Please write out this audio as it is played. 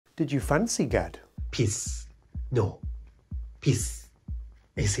Did you fancy Gad? Peace. No. Peace.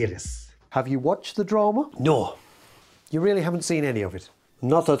 Are you serious? Have you watched the drama? No. You really haven't seen any of it?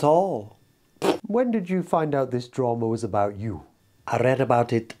 Not at all. When did you find out this drama was about you? I read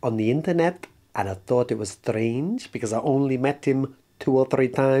about it on the internet and I thought it was strange because I only met him 2 or 3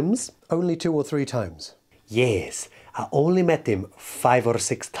 times. Only 2 or 3 times? Yes, I only met him 5 or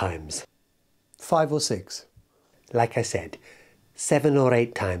 6 times. 5 or 6? Like I said, 7 or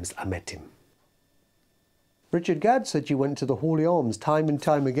 8 times I met him. Richard Gadd said you went to the Holy Arms time and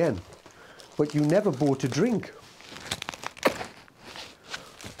time again, but you never bought a drink.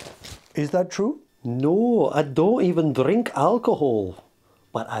 Is that true? No, I don't even drink alcohol,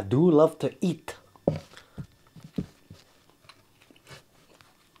 but I do love to eat.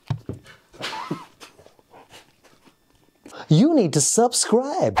 You need to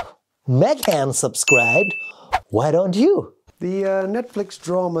subscribe. Meg hasn't subscribed. Why don't you? The Netflix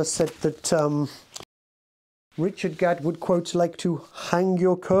drama said that Richard Gadd would, quote, like to hang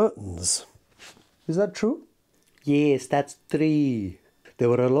your curtains. Is that true? Yes, that's 3. There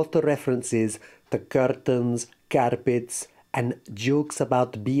were a lot of references to curtains, carpets, and jokes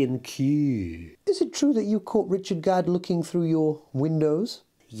about B&Q. Is it true that you caught Richard Gadd looking through your windows?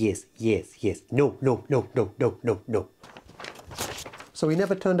 Yes. No. So he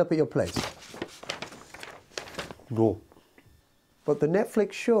never turned up at your place? No. But the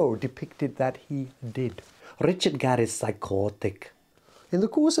Netflix show depicted that he did. Richard Gadd is psychotic. In the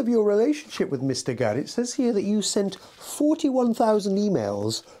course of your relationship with Mr. Gadd, it says here that you sent 41,000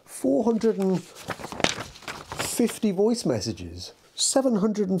 emails, 450 voice messages,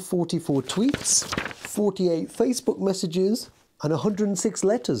 744 tweets, 48 Facebook messages, and 106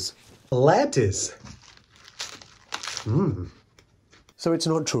 letters. Letters? So it's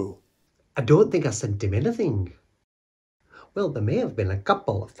not true? I don't think I sent him anything. Well, there may have been a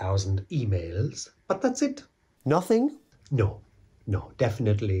couple of thousand emails, but that's it. Nothing? No,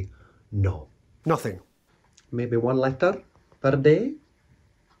 definitely no. Nothing? Maybe 1 letter per day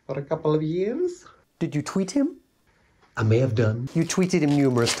for a couple of years. Did you tweet him? I may have done. You tweeted him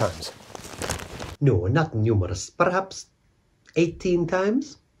numerous times. No, not numerous. Perhaps 18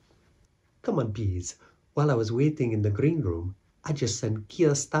 times. Come on, Piers. While I was waiting in the green room, I just sent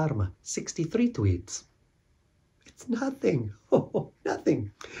Keir Starmer 63 tweets. It's nothing. Oh,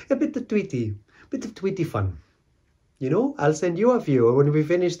 nothing. A bit of tweety fun. You know, I'll send you a few when we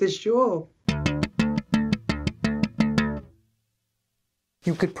finish this show.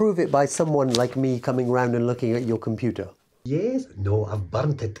 You could prove it by someone like me coming round and looking at your computer. Yes? No, I've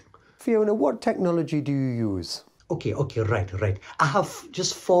burnt it. Fiona, what technology do you use? Okay, right. I have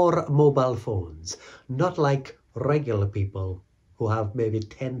just 4 mobile phones. Not like regular people who have maybe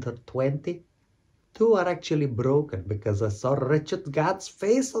 10 or 20. 2 are actually broken because I saw Richard Gadd's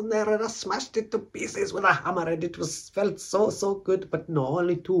face on there and I smashed it to pieces with a hammer and it felt so good, but no,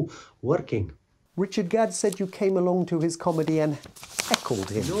 only 2 working. Richard Gadd said you came along to his comedy and heckled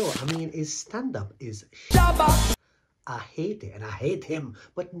him. No, I mean, his stand-up is shabba. I hate it and I hate him,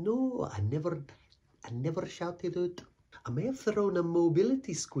 but no, I never shouted it. I may have thrown a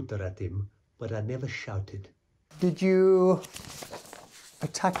mobility scooter at him, but I never shouted. Did you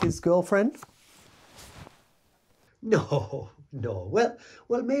attack his girlfriend? No. Well,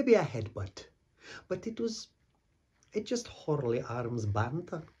 maybe a headbutt, but it just Horley arms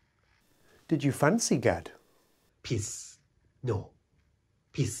banter. Did you fancy Gadd? Peace. No.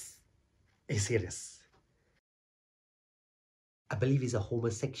 Peace. Are you serious? I believe he's a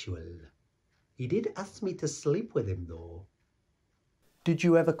homosexual. He did ask me to sleep with him, though. Did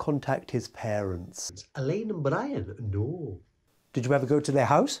you ever contact his parents? Elaine and Brian? No. Did you ever go to their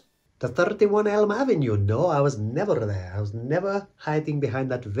house? The 31 Elm Avenue? No, I was never there. I was never hiding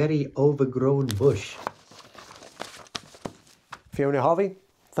behind that very overgrown bush. Fiona Harvey,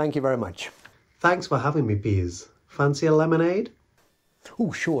 thank you very much. Thanks for having me, Piers. Fancy a lemonade?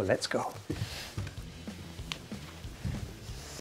 Oh, sure, let's go.